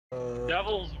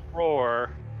Devil's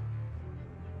Roar.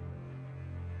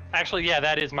 Actually, yeah,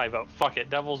 that is my vote. Fuck it,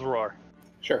 Devil's Roar.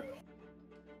 Sure.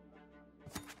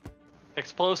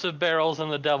 Explosive barrels and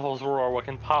the Devil's Roar. What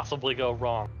can possibly go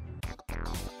wrong?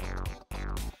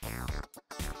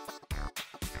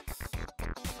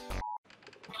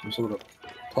 Some sort of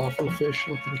puffer fish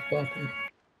looking fucker.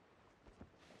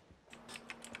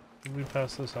 Let me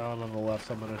pass this out on the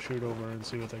left. I'm gonna shoot over and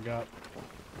see what they got.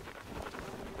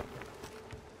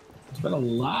 There's been a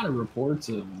lot of reports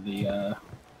of the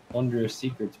Wondrous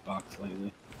Secrets box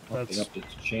lately. That's upped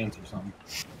its chance or something.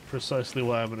 precisely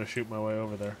why I'm gonna shoot my way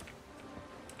over there.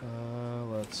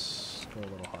 Let's go a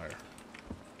little higher.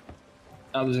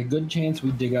 There's a good chance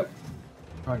we dig up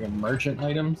fucking merchant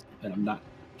items, and I'm not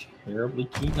terribly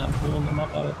keen on pulling them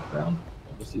up out of the ground.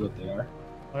 We'll see what they are.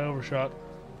 I overshot.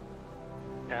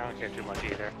 Yeah, I don't care too much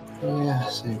either. Yeah,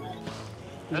 same.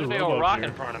 There's a big old rock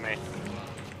in front of me.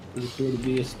 Does appear to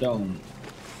be a stone.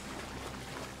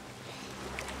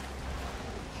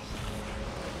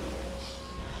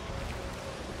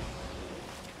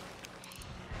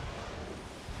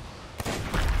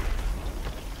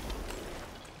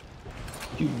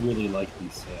 I do really like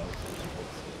these sails.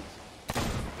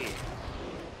 Yeah.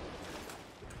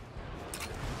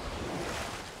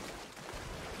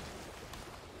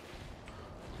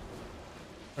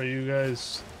 Are you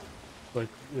guys, like,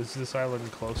 is this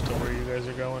island close to where you guys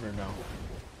are going or no?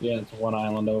 Yeah, it's one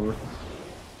island over.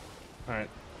 Alright.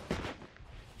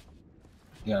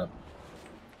 Yeah.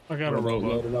 I got a rowboat.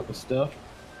 Loaded up with stuff.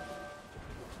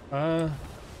 No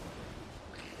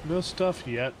stuff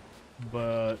yet,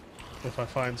 but if I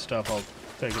find stuff, I'll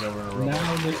take it over in a rowboat.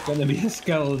 Now there's gonna be a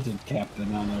skeleton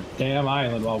captain on our damn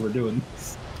island while we're doing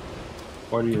this.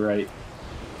 Or to your right.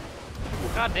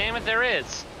 God damn it, there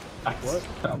is. What?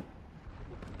 You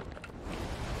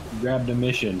grabbed a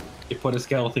mission. You put a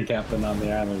skeleton captain on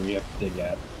the island we have to dig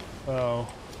at. Oh.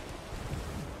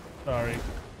 Sorry.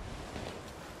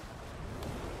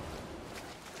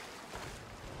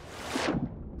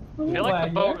 I feel like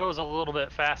the boat goes a little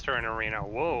bit faster in Arena.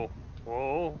 Whoa.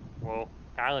 Whoa. Whoa.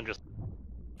 The island just...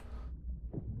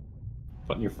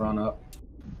 Putting your front up.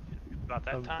 About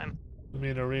that time. I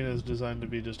mean, Arena is designed to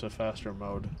be just a faster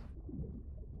mode.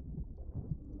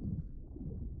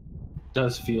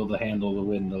 Does feel to handle the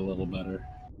wind a little better.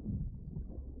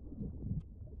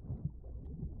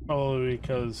 Probably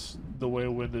because the way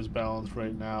wind is balanced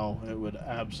right now, it would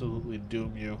absolutely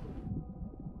doom you.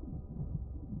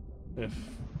 If,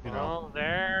 you know... Well,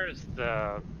 there's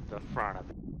the front of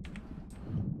it.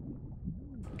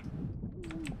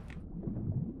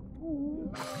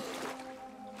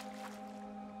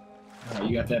 Alright,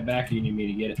 you got that back or you need me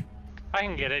to get it? I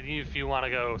can get it if you want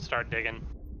to go start digging.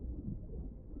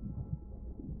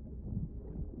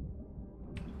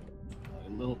 A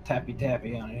little tappy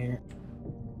on it here.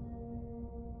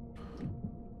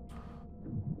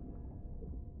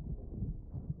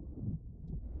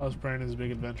 How's Brandon's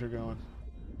big adventure going?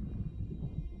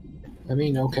 I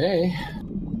mean, okay.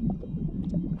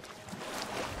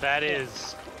 That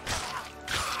is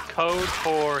code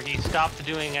for he stopped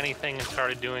doing anything and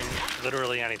started doing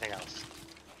literally anything else.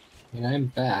 I mean, I'm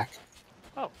back.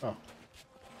 Oh. Oh.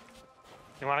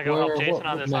 You want to go help Jason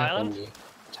on this island?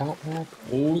 Tout map?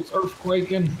 Oh, it's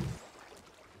earthquaking.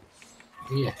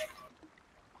 Yeah.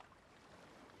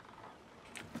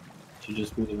 Should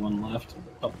just be the one left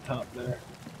up top there.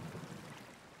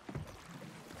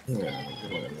 Yeah,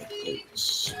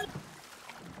 it's...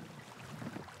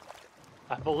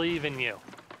 I believe in you.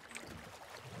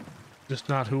 Just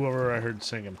not whoever I heard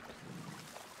singing.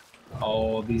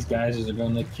 Oh, these guys are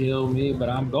gonna kill me, but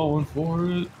I'm going for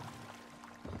it.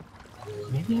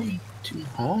 Maybe I'm too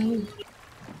high?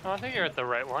 Oh, I think you're at the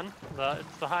right one.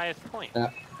 It's the highest point.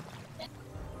 Yeah.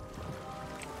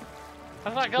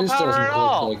 That's not This gunpowder doesn't at look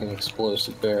all. like an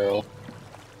explosive barrel.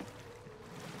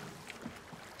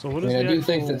 So what I is mean, I the do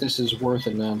think actual- that this is worth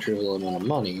a non-trivial amount of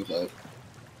money, but...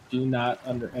 Do not,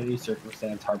 under any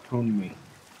circumstance, harpoon me.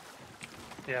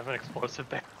 You have an explosive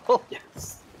barrel.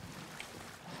 Yes.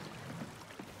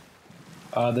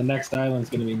 The next island's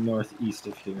gonna be northeast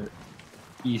of here.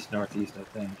 East-northeast, I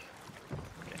think.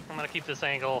 Okay, I'm gonna keep this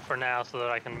angle for now so that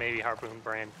I can maybe harpoon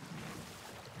Brain.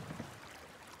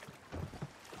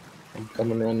 I'm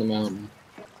coming around the mountain.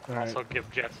 Alright. Also give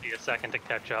Jesse a second to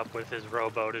catch up with his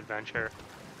rowboat adventure.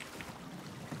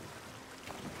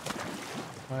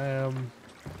 I am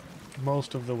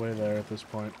most of the way there at this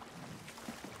point.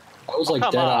 I was like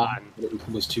come dead on. on, but it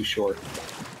was too short.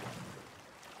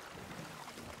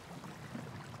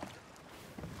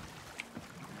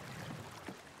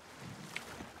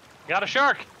 Got a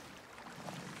shark!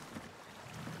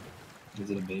 Is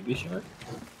it a baby shark?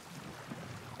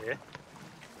 Yeah.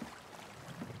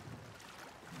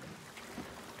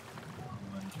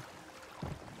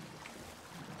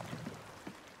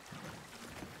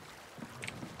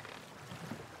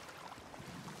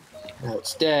 Now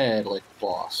it's dead like the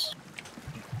boss.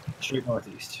 Straight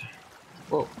northeast.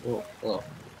 Whoa, whoa, whoa.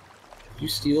 Did you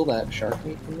steal that shark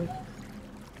meat from me?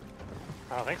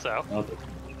 I don't think so. Oh, the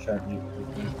shark meat.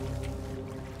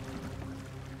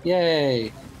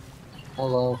 Yay!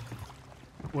 Hello.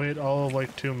 Wait all of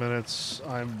like 2 minutes.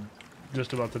 I'm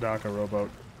just about to dock a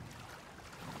rowboat.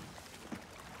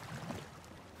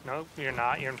 No, you're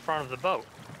not. You're in front of the boat.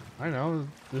 I know.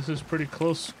 This is pretty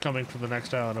close coming from the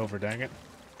next island over, dang it.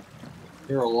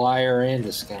 You're a liar and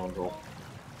a scoundrel.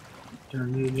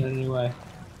 Turn me anyway.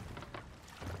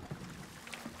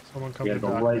 Someone We come to gotta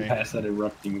go dock right me. past that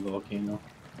erupting volcano.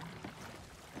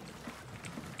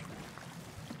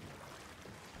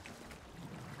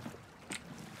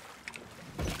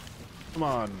 Come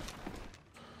on.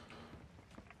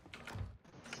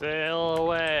 Sail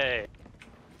away.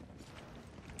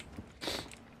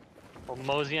 We'll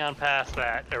mosey on past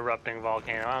that erupting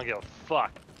volcano. I don't give a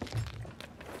fuck.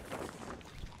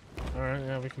 Alright,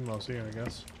 yeah, we can mostly, I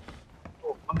guess.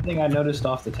 One thing I noticed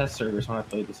off the test servers when I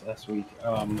played this last week,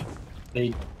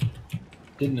 they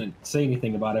didn't say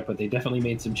anything about it, but they definitely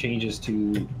made some changes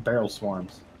to barrel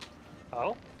swarms.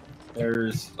 Oh? I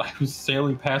was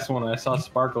sailing past one and I saw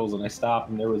sparkles and I stopped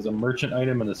and there was a merchant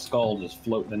item and a skull just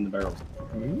floating in the barrels.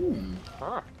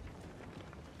 Huh.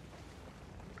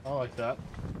 I like that.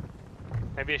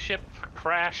 Maybe a ship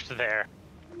crashed there.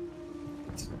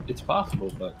 It's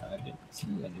possible, but I didn't see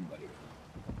anybody.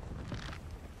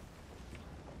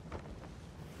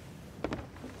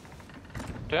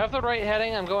 Do I have the right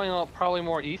heading? I'm going probably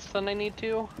more east than I need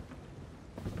to.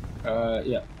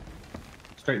 Yeah.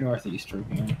 Straight northeast from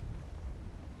here.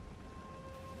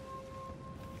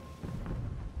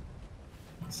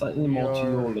 Slightly more to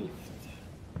your left.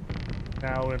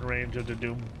 Now in range of the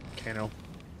Doom volcano.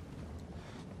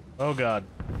 Oh god.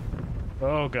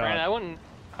 Oh god. Right, I wouldn't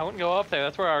go up there.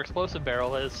 That's where our explosive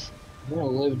barrel is. You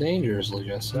don't live dangerously,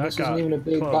 Justin. That This isn't got even a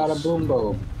big close. bada boom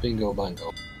bo bingo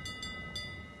bungo.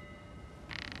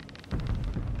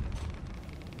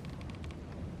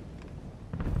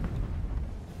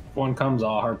 If one comes,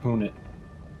 I'll harpoon it.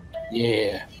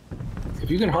 Yeah. If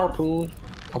you can harpoon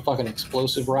a fucking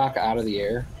explosive rock out of the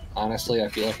air, honestly, I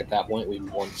feel like at that point we'd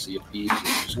want to see a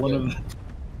Thieves.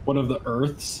 One of the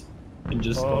Earths, and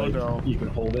just Oh, like no. you can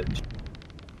hold it.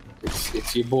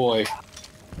 It's your boy.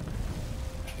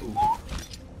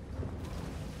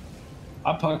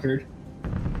 I puckered.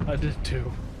 I did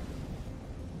too.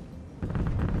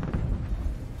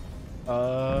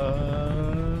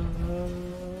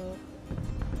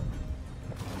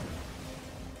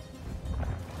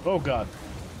 Oh god.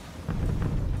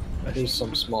 There's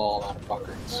some small amount of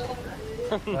buckets.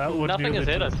 That would Nothing has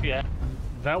nearly hit us took- yet.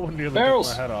 That would nearly Barrels!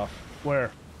 took my head off.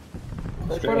 Where?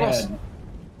 Right in Straight front of us. ahead.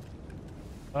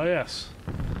 Oh yes.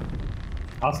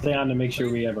 I'll stay on to make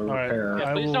sure we have a right, repair. yeah.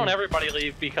 I Please will- don't everybody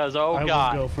leave because oh I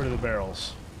god. will go for the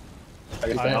barrels.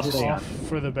 Like I said, I I'll am stay off on.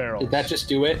 for the barrels. Did that just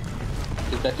do it?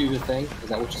 Did that do the thing? Is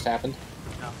that what just happened?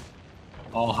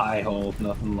 All high hold,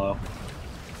 nothing low.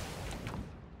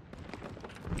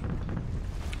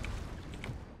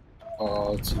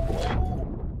 Oh, it's your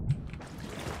boy.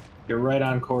 You're right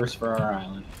on course for our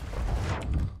island.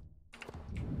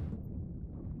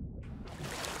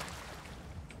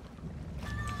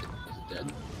 Is it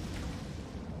dead?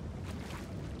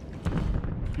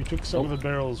 You took some of the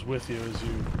barrels with you as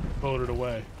you boated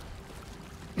away.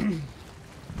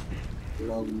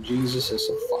 Love Jesus is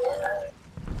a fire.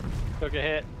 Took a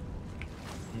hit.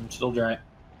 Still dry.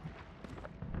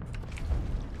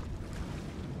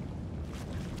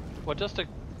 What just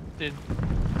did?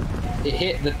 It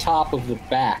hit the top of the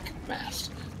back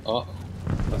mast. Uh-oh.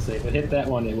 Let's say if it hit that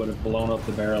one, it would have blown up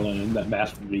the barrel and that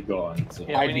mast would be gone. So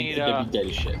Yeah, we I'd be, need, it'd be dead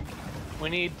as shit. We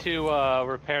need to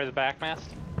repair the backmast.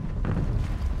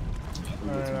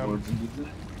 we'll get some Alright, boards and do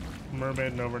that.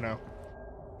 Mermaiding over now.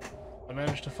 I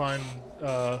managed to find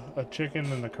a chicken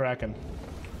and the kraken.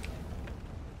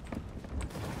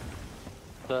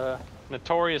 The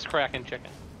notorious Kraken chicken.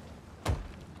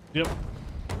 Yep.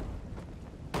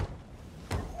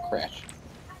 Crash.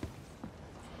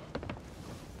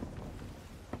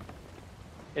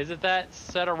 Is it that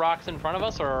set of rocks in front of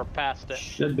us or past it?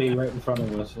 Should be right in front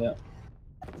of us, yeah.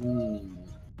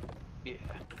 Yeah.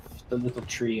 Just a little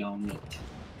tree on it.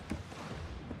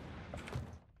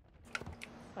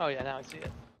 Oh yeah, now I see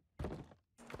it.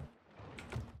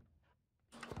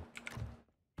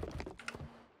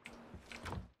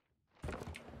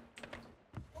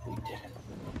 We did it.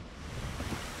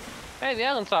 Hey, the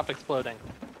island stopped exploding.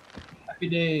 Happy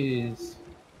days.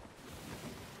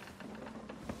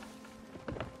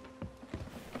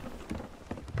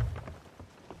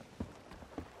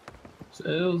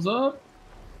 Sails up.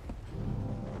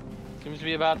 Seems to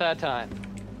be about that time.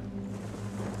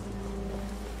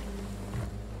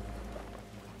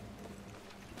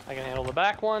 I can handle the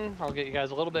back one. I'll get you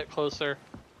guys a little bit closer.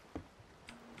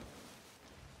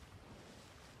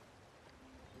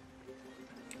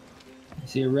 I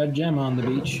see a red gem on the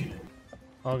beach.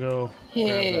 I'll go grab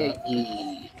Hey.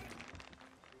 that.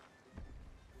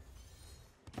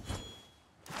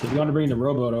 If you want to bring the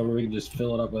rowboat over, we can just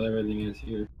fill it up with everything that's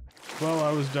here. Well,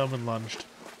 I was dumb and lunged.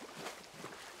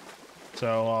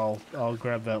 So I'll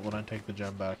grab that when I take the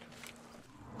gem back.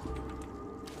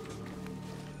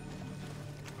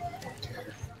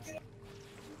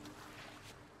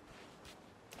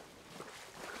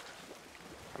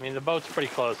 I mean, the boat's pretty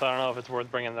close. I don't know if it's worth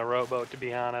bringing the rowboat, to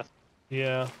be honest.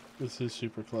 Yeah, this is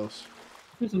super close.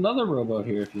 There's another rowboat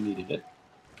here if you needed it.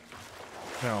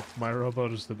 No, my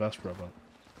rowboat is the best rowboat.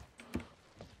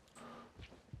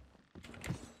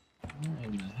 Where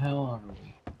in the hell are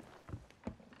we?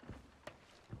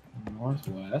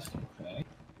 Northwest, okay.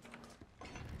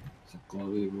 It's a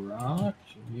glowy rock.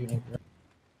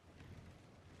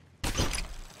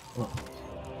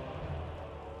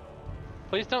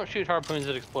 Please don't shoot harpoons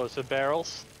at explosive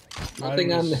barrels.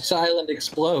 Nothing on this island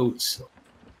explodes.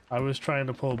 I was trying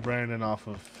to pull Brandon off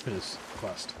of his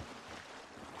quest.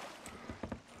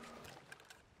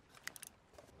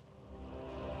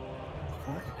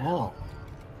 Fucking hell.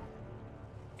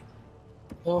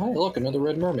 Oh, hey, look, another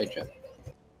red mermaid gem.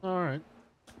 Alright.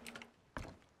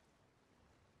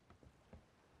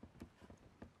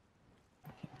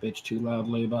 Bitch too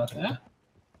loudly about that.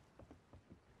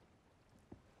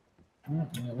 Oh,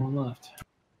 we got one left.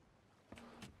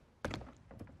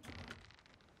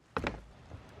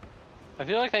 I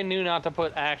feel like they knew not to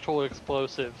put actual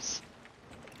explosives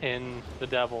in the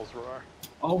Devil's Roar.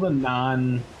 All the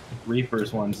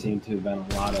non-Reapers ones seem to have been a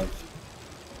lot of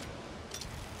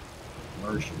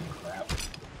immersion crap.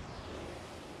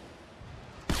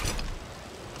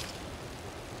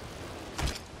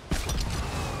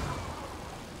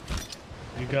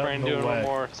 You got Brain no doing one way.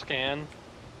 more scan.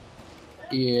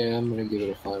 Yeah, I'm gonna give it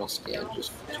a final scan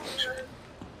just to make sure.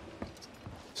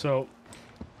 So,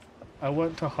 I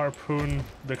went to harpoon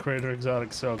the Crater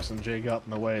Exotic Silks and Jay got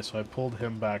in the way, so I pulled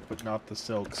him back, but not the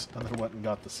silks, and then went and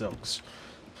got the silks.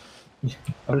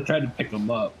 I was trying to pick them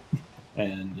up,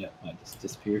 and yeah, I just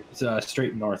disappeared. It's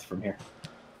straight north from here.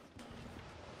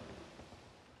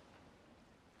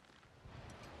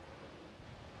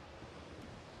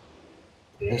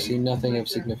 I see nothing of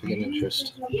significant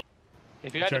interest.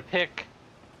 If you had to Check. pick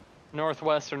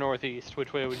northwest or northeast,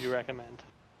 which way would you recommend?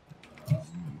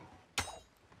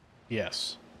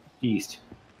 Yes. East.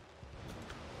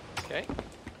 Okay.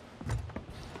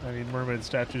 I need mermaid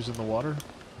statues in the water.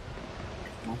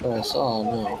 Not that I saw,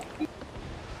 no.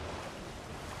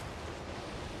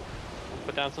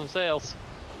 Put down some sails.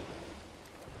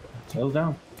 Sails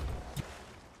down.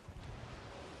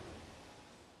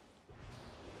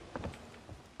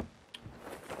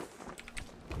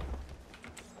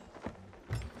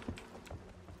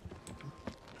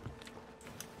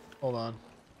 Hold on.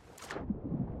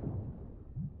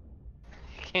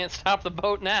 Can't stop the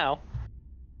boat now.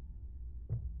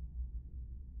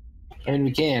 I mean,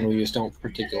 we can, we just don't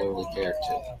particularly care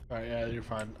to. Alright, yeah, you're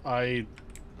fine. I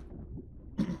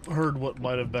heard what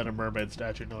might have been a mermaid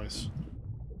statue noise.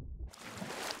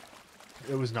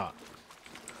 It was not.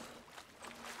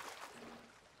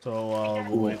 So,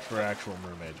 we'll wait for actual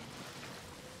mermaid.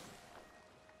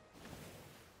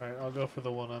 Alright, I'll go for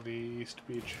the one on the east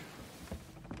beach.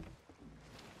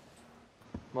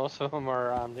 Most of them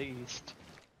are on the east.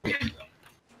 Let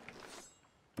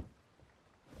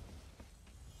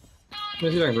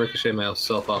me see if I can ricochet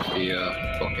myself off the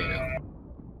volcano.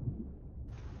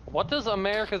 What does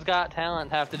America's Got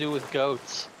Talent have to do with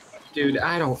goats? Dude,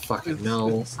 I don't fucking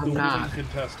know. It's I'm the not. winning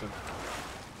contestant.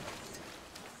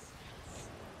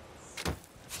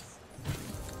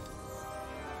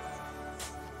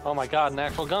 Oh my god, an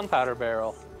actual gunpowder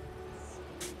barrel.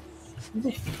 Who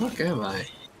the fuck am I?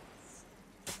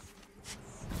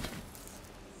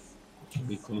 Should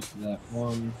be close to that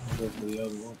one. I'll go for the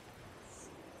other one.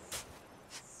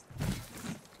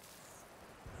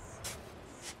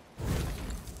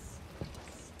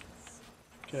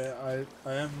 Okay,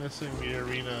 I am missing the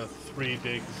arena 3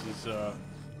 digs is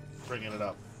bringing it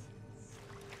up.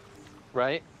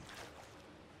 Right?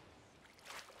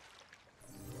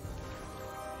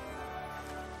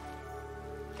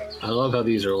 I love how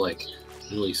these are like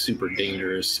really super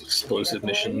dangerous explosive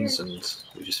missions, and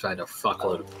we just find a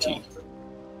fuckload of tea.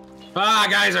 Ah,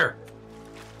 geyser!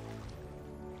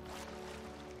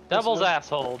 Devil's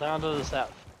asshole down to the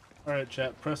south. Alright,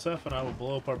 chat, press F and I will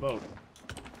blow up our boat.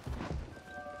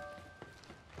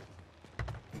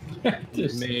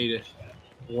 We've made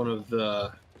one of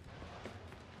the...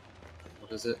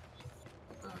 What is it?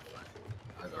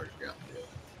 I've already forgotten.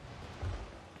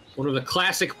 One of the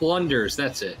classic blunders,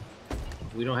 that's it.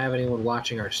 We don't have anyone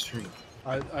watching our stream.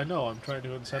 I know, I'm trying to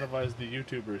incentivize the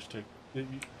YouTubers to... the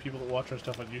people that watch our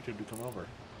stuff on YouTube to come over.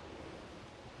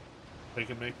 They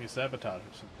can make me sabotage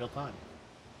us in real time.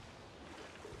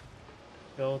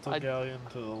 Skeletal galleon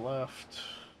to the left.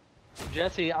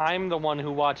 Jesse, I'm the one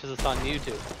who watches us on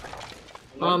YouTube.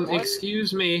 What?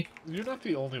 Excuse me. You're not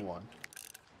the only one.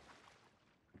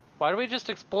 Why do we just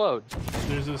explode?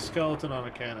 There's a skeleton on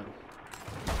a cannon.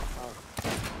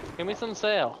 Give me some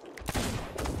sail.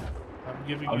 I'm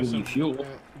giving I'll you give some you fuel.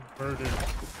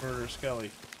 murder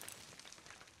skelly.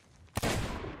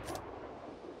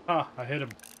 Ah, I hit him.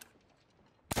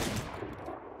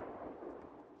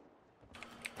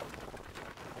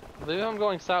 I believe I'm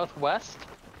going southwest.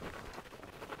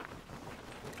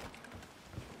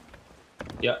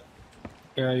 Yep.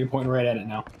 Here, you're pointing right at it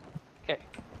now. Okay.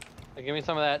 Now give me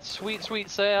some of that sweet, sweet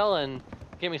sail, and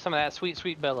give me some of that sweet,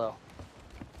 sweet billow.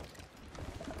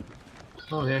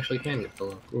 Oh, we actually can get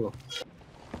below. Cool.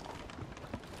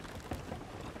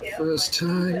 First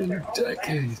time in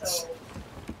decades.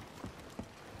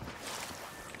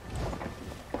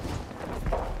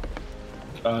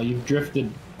 You've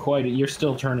drifted quite. You're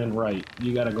still turning right.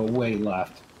 You got to go way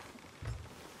left.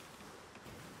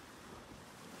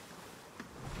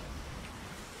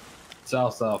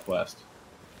 South southwest.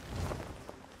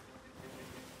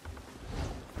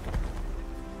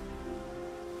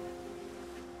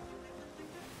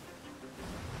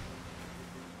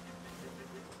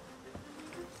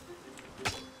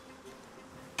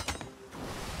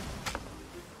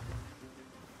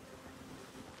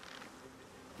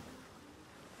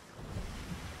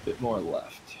 Bit more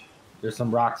left. There's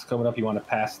some rocks coming up. You want to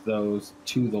pass those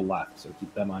to the left, so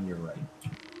keep them on your right.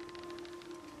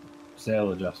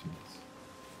 Sail adjustments.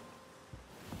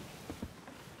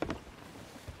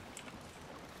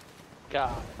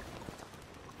 God.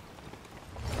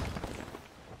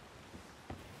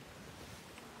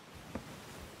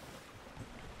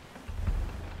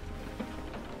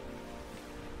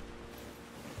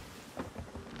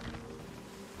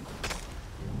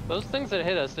 Those things that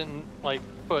hit us didn't, like,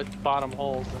 put bottom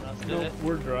holes in us, did Nope, it?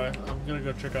 we're dry. I'm gonna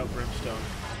go check out Brimstone.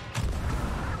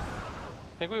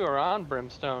 I think we were on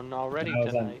Brimstone already I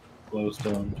was on tonight.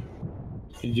 Glowstone.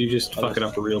 Did you just fuck it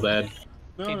up real bad?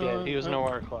 No, He no, did. He was no.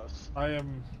 nowhere close. I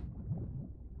am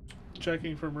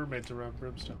checking for mermaids around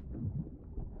Brimstone.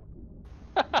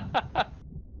 Guys,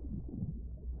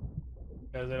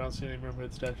 I don't see any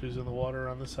mermaid statues in the water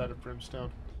on this side of Brimstone.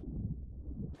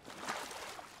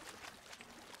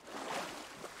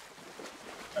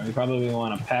 We probably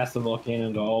want to pass the volcano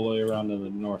and go all the way around to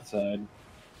the north side.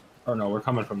 Or no, we're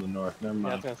coming from the north. Never Yeah, I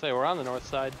was mind. gonna say, we're on the north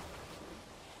side.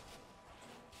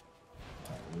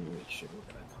 Let me make sure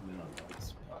we're gonna come in on the right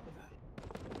spot.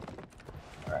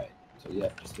 Alright, so yeah,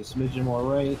 just a smidgen more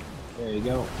right. There you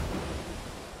go.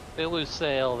 They lose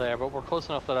sail there, but we're close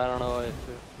enough that I don't know if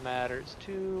it matters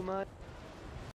too much.